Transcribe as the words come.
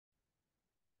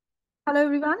Hello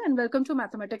everyone and welcome to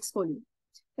Mathematics for You.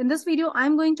 In this video,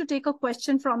 I'm going to take a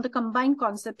question from the combined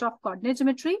concept of coordinate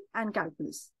geometry and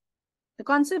calculus. The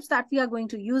concepts that we are going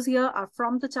to use here are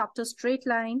from the chapter straight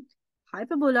line,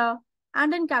 hyperbola,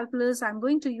 and in calculus, I'm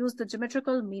going to use the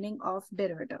geometrical meaning of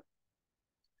derivative.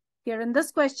 Here in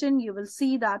this question, you will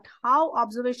see that how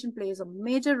observation plays a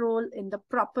major role in the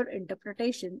proper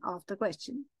interpretation of the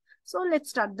question. So let's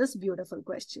start this beautiful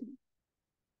question.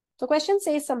 So question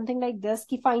says something like this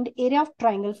कि find area of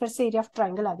triangle, फिर से area of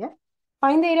triangle आ गया.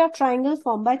 Find the area of triangle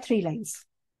formed by 3 lines.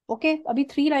 Okay, अभी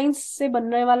 3 lines से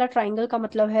बनने वाला triangle का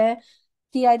मतलब है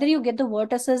कि either you get the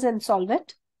vertices and solve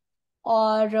it,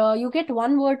 or you get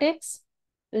one vertex,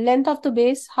 length of the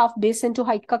base, half base into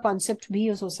height का concept भी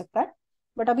use हो सकता है.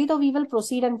 But अभी तो we will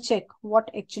proceed and check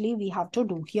what actually we have to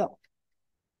do here.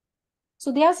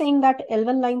 So they are saying that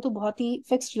L1 line तो बहुत ही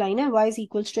fixed line है, y is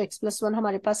equals to x plus 1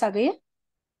 हमारे पास आ गई है.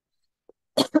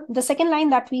 The second line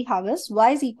that we have is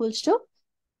y is equals to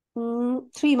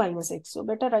 3 minus x. So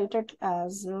better write it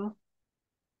as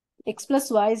x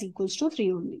plus y is equals to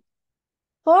 3 only.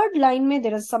 Third line में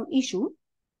there is some issue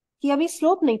कि अभी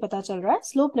slope नहीं पता चल रहा है,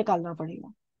 slope निकालना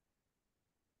पड़ेगा.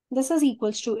 This is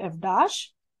equals to f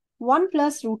dash 1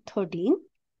 plus root 13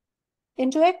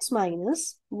 into x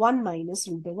minus 1 minus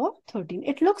root over 13.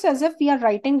 It looks as if we are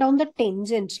writing down the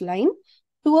tangent line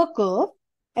to a curve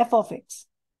f of x.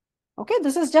 Okay,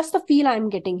 this is just the feel I am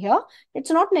getting here.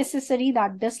 It's not necessary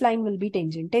that this line will be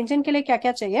tangent. Tangent के लिए क्या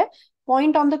क्या चाहिए?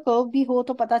 Point on the curve भी हो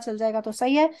तो पता चल जाएगा तो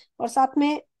सही है. और साथ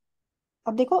में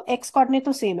अब देखो x coordinate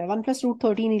तो same है, 1 plus root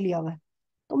 13 ही लिया हुआ है.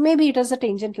 तो maybe it is a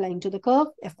tangent line to the curve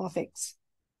f of x.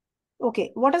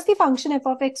 Okay, what is the function f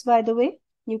of x by the way?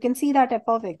 You can see that f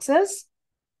of x is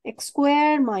x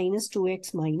square minus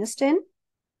 2x minus 10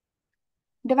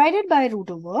 divided by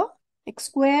root over x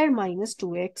square minus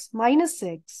 2x minus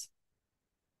 6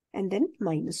 and then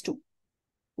minus 2.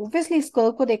 Obviously इस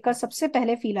curve को देखकर सबसे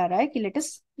पहले feel आ रहा है कि let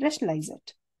us rationalise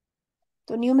it.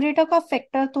 तो numerator का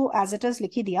फैक्टर तो एज इट इज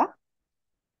लिख ही दिया,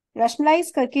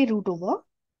 रैशनलाइज करके root over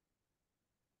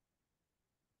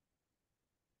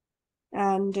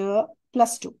and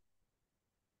plus 2.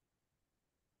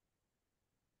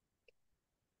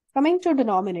 Coming to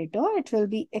denominator, it will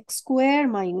be x square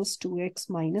minus 2x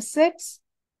minus 6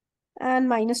 and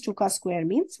minus 2 ka square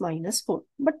means minus 4.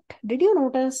 But did you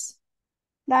notice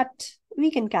that we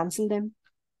can cancel them?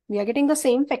 We are getting the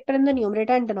same factor in the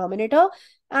numerator and denominator,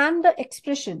 and the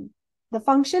expression, the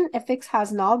function fx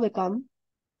has now become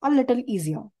a little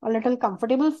easier, a little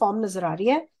comfortable form नजर आ रही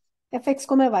है. fx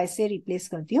को मैं y से replace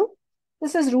करती हूँ.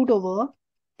 This is root over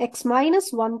x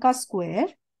minus 1 का square.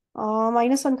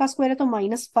 minus 1 का square है तो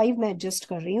minus 5 मैं adjust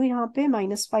कर रही हूँ यहाँ पे.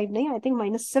 minus 5 नहीं, I think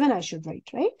minus 7 I should write,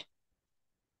 right?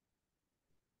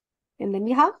 And then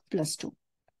we have plus 2.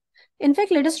 In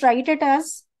fact, let us write it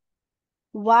as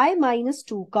y minus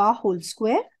 2 का whole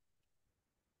square.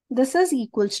 This is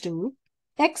equals to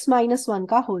x minus 1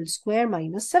 का whole square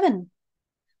minus 7.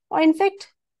 Or in fact,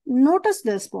 notice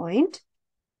this point.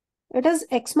 It is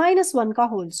x minus 1 का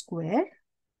whole square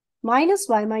minus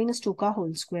y minus 2 का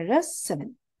whole square is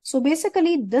 7. So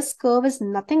basically, this curve is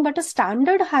nothing but a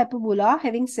standard hyperbola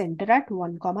having center at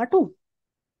 1, 2.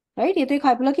 Right? ये तो एक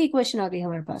hyperbola की equation आ गई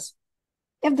हमारे पास.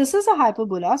 If this is a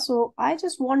hyperbola, so I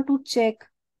just want to check.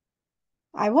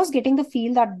 I was getting the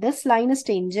feel that this line is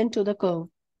tangent to the curve.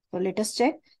 So let us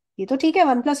check. ये तो ठीक है,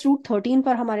 1 plus root 13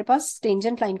 पर हमारे पास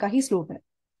tangent line का ही slope है.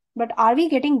 But are we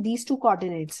getting these two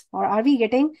coordinates? Or are we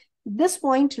getting this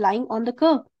point lying on the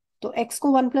curve? तो x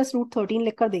को 1 plus root 13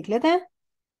 लिखकर देख लेते हैं.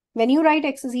 When you write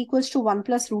x is equals to 1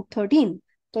 plus root 13,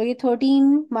 तो ये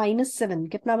 13 minus 7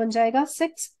 कितना बन जाएगा?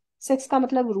 6. 6 का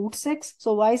मतलब root 6.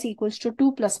 So y is equals to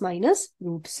 2 plus minus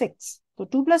root 6. So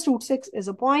 2 plus root 6 is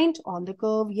a point on the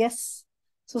curve. Yes.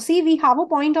 So see, we have a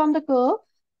point on the curve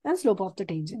and slope of the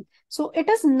tangent. So it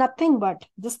is nothing but,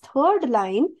 this third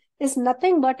line is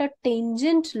nothing but a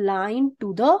tangent line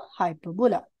to the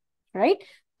hyperbola. Right?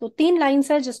 तो 3 lines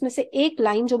है जिसमें से एक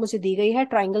line जो मुझे दी गई है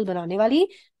triangle बनाने वाली,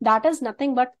 that is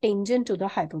nothing but tangent to the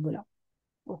hyperbola.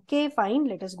 Okay fine,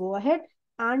 let us go ahead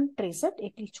and trace it.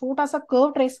 एक छोटा सा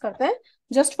कर्व ट्रेस करते हैं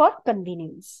जस्ट फॉर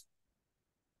कन्वीनियंस.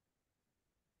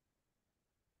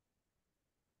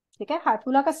 ठीक है,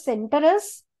 हाइपरबोला का सेंटर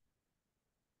इज,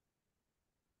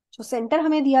 जो सेंटर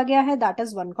हमें दिया गया है that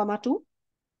is 1, 2.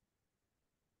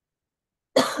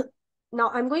 Now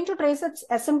I'm going to trace its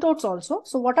asymptotes also.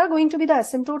 So what are going to be the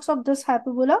asymptotes of this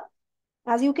hyperbola?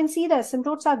 As you can see, the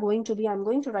asymptotes are going to be, I'm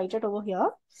going to write it over here.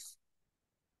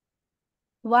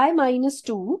 Y minus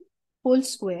 2 whole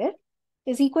square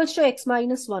is equals to x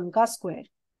minus 1 का square.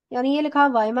 यानी ये लिखा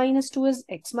y minus 2 is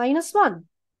x minus 1.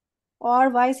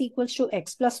 और y is equals to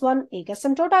x plus 1, एक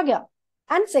asymptote आ गया,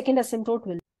 and second asymptote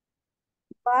will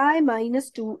y minus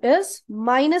 2 is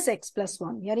minus x plus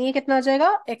 1, यानी ये कितना आ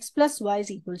जाएगा, x plus y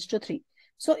is equals to 3.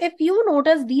 So if you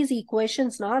notice these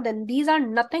equations now, then these are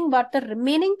nothing but the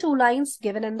remaining two lines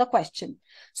given in the question.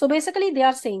 So basically they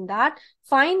are saying that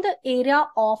find the area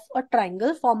of a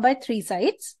triangle formed by three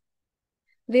sides,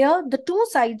 where the two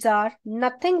sides are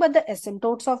nothing but the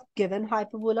asymptotes of given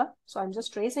hyperbola. So I'm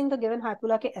just tracing the given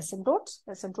hyperbola के asymptotes.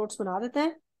 Asymptotes बना देते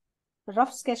हैं.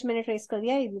 Rough sketch मैंने trace कर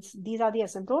दिया. These are the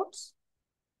asymptotes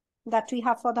that we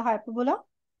have for the hyperbola.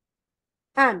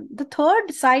 And the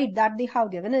third side that they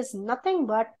have given is nothing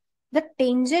but the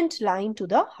tangent line to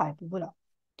the hyperbola.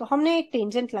 तो हमने एक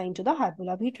tangent line to the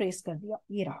hyperbola भी trace कर दिया.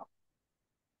 ये रहा.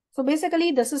 So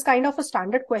basically this is kind of a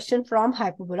standard question from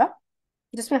hyperbola,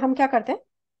 जिसमें हम क्या करते हैं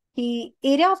कि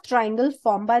area of triangle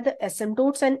formed by the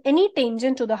asymptotes and any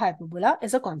tangent to the hyperbola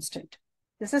is a constant.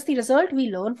 This is the result we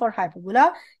learn for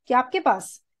hyperbola कि आपके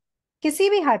पास किसी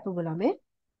भी hyperbola में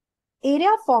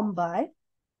area formed by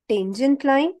tangent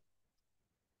line,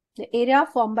 the area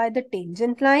formed by the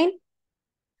tangent line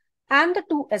and the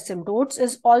two asymptotes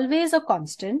is always a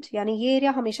constant, यानी ये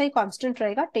area हमेशा ही constant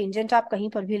रहेगा, tangent आप कहीं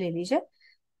पर भी ले लीजिए,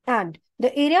 and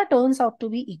the area turns out to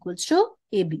be equals to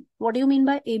AB. What do you mean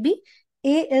by AB?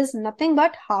 A is nothing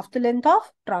but half the length of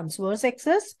transverse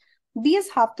axis, B is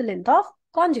half the length of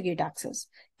conjugate axis.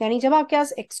 यानी जब आपके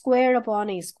पास x squared upon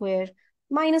a square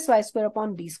minus y square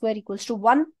upon b square equals to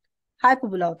 1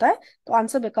 hyperbola होता है, तो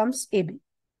answer becomes AB.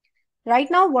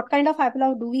 Right now, what kind of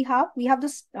hyperbola do we have? We have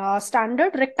this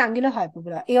standard rectangular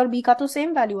hyperbola. A और B का तो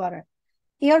same value आ रहा है.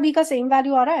 A और B का same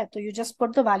value आ रहा है, तो you just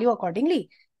put the value accordingly.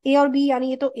 A और B यानी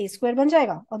ये तो a square बन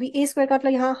जाएगा. अभी a square का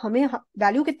मतलब यहाँ हमें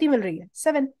value कितनी मिल रही है?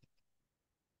 7.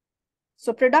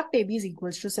 So product AB is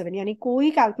equals to 7. यानी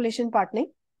कोई calculation part नहीं.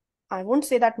 I won't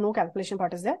say that no calculation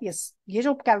part is there. Yes, ये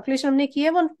जो calculation हमने की है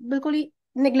वो बिल्कुल ही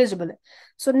negligible है.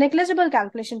 So negligible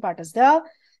calculation part is there.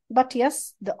 But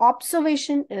yes, the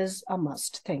observation is a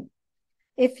must thing.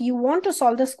 If you want to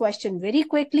solve this question very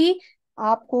quickly,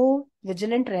 आपको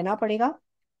vigilant रहना पड़ेगा.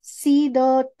 See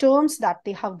the terms that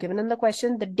they have given in the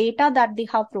question, the data that they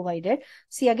have provided.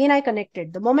 See, again, I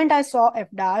connected. The moment I saw f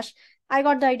dash, I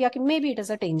got the idea that maybe it is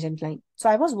a tangent line. So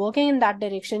I was working in that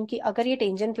direction कि अगर ये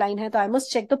tangent line है, तो I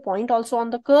must check the point also on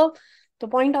the curve.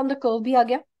 तो point on the curve भी आ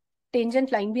गया,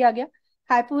 tangent line भी आ गया,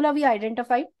 hyperbola we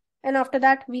identified. And after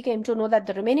that, we came to know that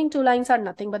the remaining two lines are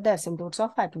nothing but the asymptotes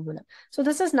of hyperbola. So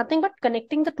this is nothing but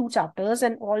connecting the two chapters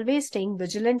and always staying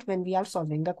vigilant when we are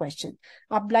solving the question.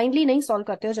 आप blindly नहीं solve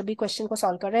करते हो जब भी question को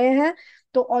solve कर रहे हैं,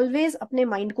 तो always अपने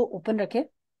mind को open रखें.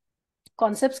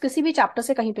 Concepts किसी भी chapter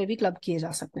से कहीं पे भी club किए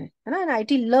जा सकते हैं, है ना? And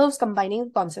IT loves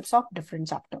combining concepts of different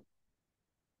chapter.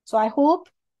 So I hope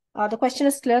the question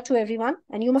is clear to everyone,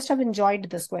 and you must have enjoyed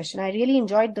this question. I really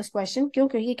enjoyed this question.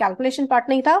 क्योंकि calculation part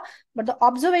नहीं था, but the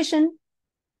observation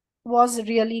was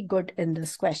really good in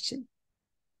this question.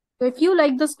 So if you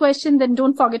like this question, then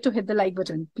don't forget to hit the like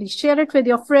button. Please share it with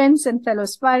your friends and fellow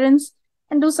aspirants,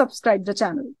 and do subscribe the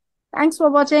channel. Thanks for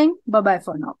watching. Bye-bye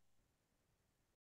for now.